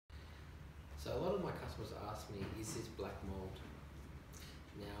So a lot of my customers ask me, is this black mold?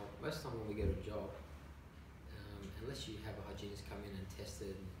 Now, most of the time when we get a job, unless you have a hygienist come in and test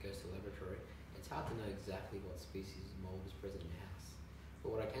it and goes to the laboratory, it's hard to know exactly what species of mold is present in your house.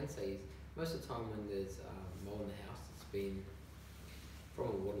 But what I can say is, most of the time when there's mold in the house, it's been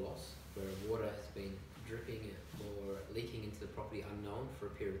from a water loss, where water has been dripping or leaking into the property unknown for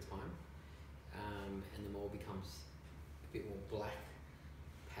a period of time, and the mold becomes a bit more black,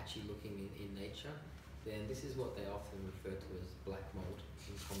 patchy looking in nature, then this is what they often refer to as black mold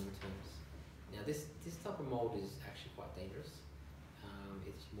in common terms. Now this type of mold is actually quite dangerous.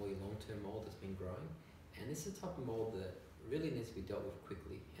 It's more your long-term mold that's been growing, and this is the type of mold that really needs to be dealt with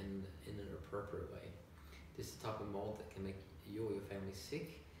quickly and in an appropriate way. This is the type of mold that can make you or your family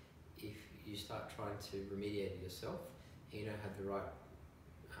sick if you start trying to remediate it yourself and you don't have the right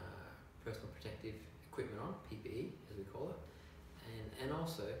personal protective equipment on, PPE as we call it, and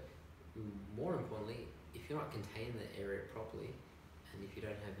also, more importantly, if you're not containing the area properly, and if you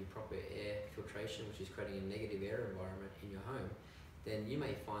don't have your proper air filtration, which is creating a negative air environment in your home, then you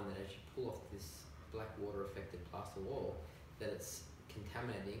may find that as you pull off this black water affected plaster wall, that it's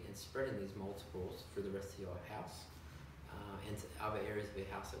contaminating and spreading these mold spores through the rest of your house and to other areas of your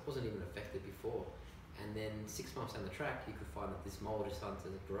house that wasn't even affected before. And then 6 months down the track, you could find that this mold is starting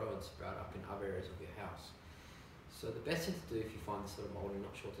to grow and sprout up in other areas of your house. So the best thing to do if you find this sort of mold and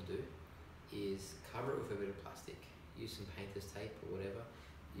not sure what to do is cover it with a bit of plastic. Use some painter's tape or whatever.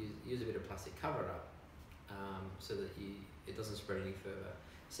 Use a bit of plastic, cover it up so that it doesn't spread any further.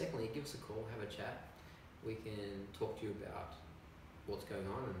 Secondly, give us a call, have a chat. We can talk to you about what's going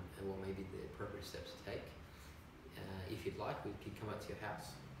on and what may be the appropriate steps to take. If you'd like, we can come out to your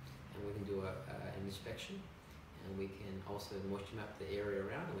house and we can do an inspection, and we can also moisture map the area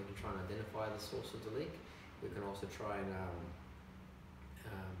around, and we can try and identify the source of the leak. We can also try and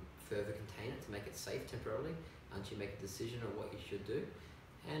further contain it to make it safe temporarily until you make a decision on what you should do.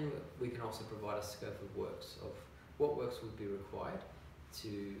 And we can also provide a scope of works of what works would be required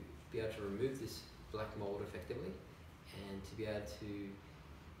to be able to remove this black mold effectively and to be able to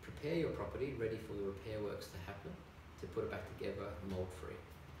prepare your property ready for the repair works to happen, to put it back together mold free.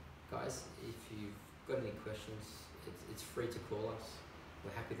 Guys, if you've got any questions, it's free to call us.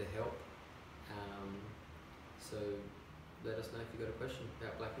 We're happy to help. So let us know if you've got a question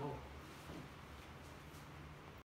about black mold.